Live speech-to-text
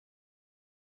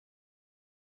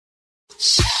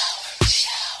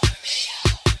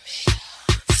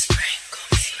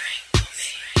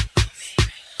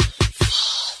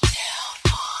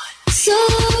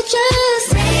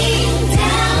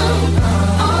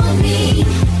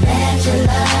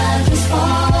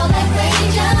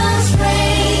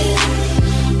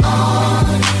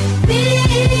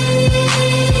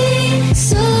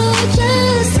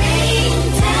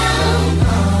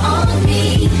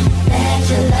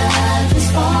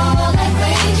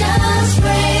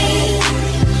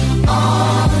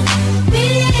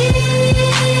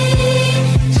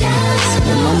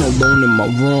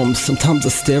Sometimes I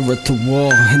stare at the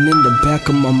wall, and in the back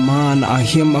of my mind I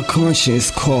hear my conscience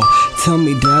call. Tell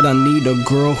me that I need a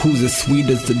girl who's as sweet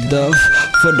as the dove.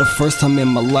 For the first time in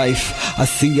my life, I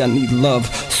see I need love.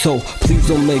 So please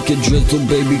don't make it drizzle,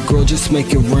 baby girl, just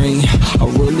make it rain. I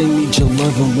really need your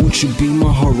love, and won't you be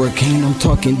my hurricane? I'm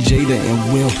talking Jada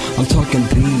and Will, I'm talking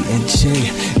B and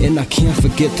J, and I can't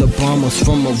forget the bombers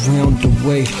from around the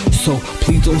way. So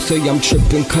please don't say I'm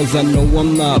tripping, cause I know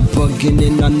I'm not bugging.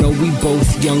 And I know we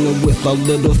both young and with our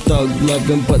little thug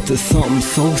loving, but there's something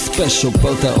so special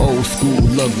about that old school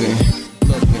loving.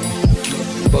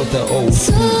 About that old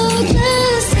school. So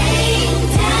just rain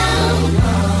down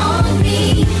on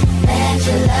me, let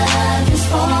your love just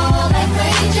fall like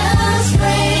rain, just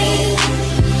rain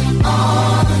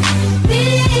on me.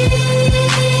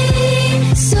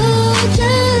 So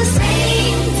just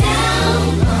rain down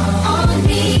on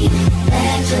me,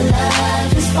 let your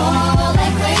love just fall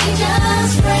like rain,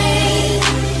 just rain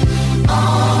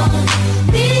on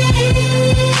me.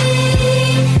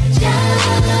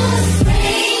 Just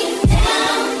rain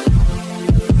down.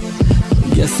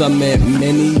 Yes, I met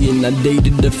many and I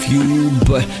dated a few,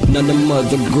 but none of them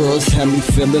other girls had me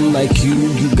feeling like you.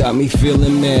 You got me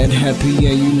feeling mad happy,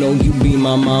 and you know you be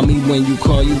my mommy. When you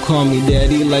call me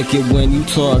daddy. Like it when you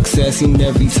talk sassy, and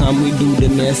every time we do the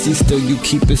nasty, still you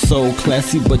keep it so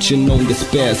classy. But you know the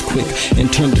spaz quick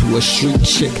and turn to a street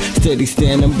chick, steady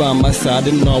standing by my side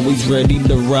and always ready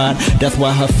to ride. That's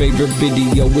why her favorite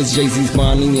video was Jay-Z's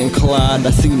Bonnie and Clyde.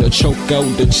 I seen her choke out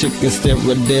the chick and stare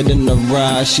her dead in the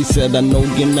ride. She said, I know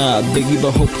you're not Biggie,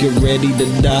 but hope you're ready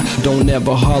to die. Don't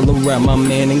ever holler at my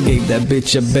man, and gave that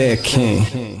bitch a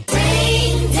backhand.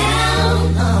 Rain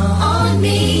down on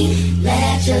me,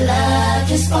 let your love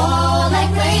just fall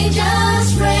like rain, just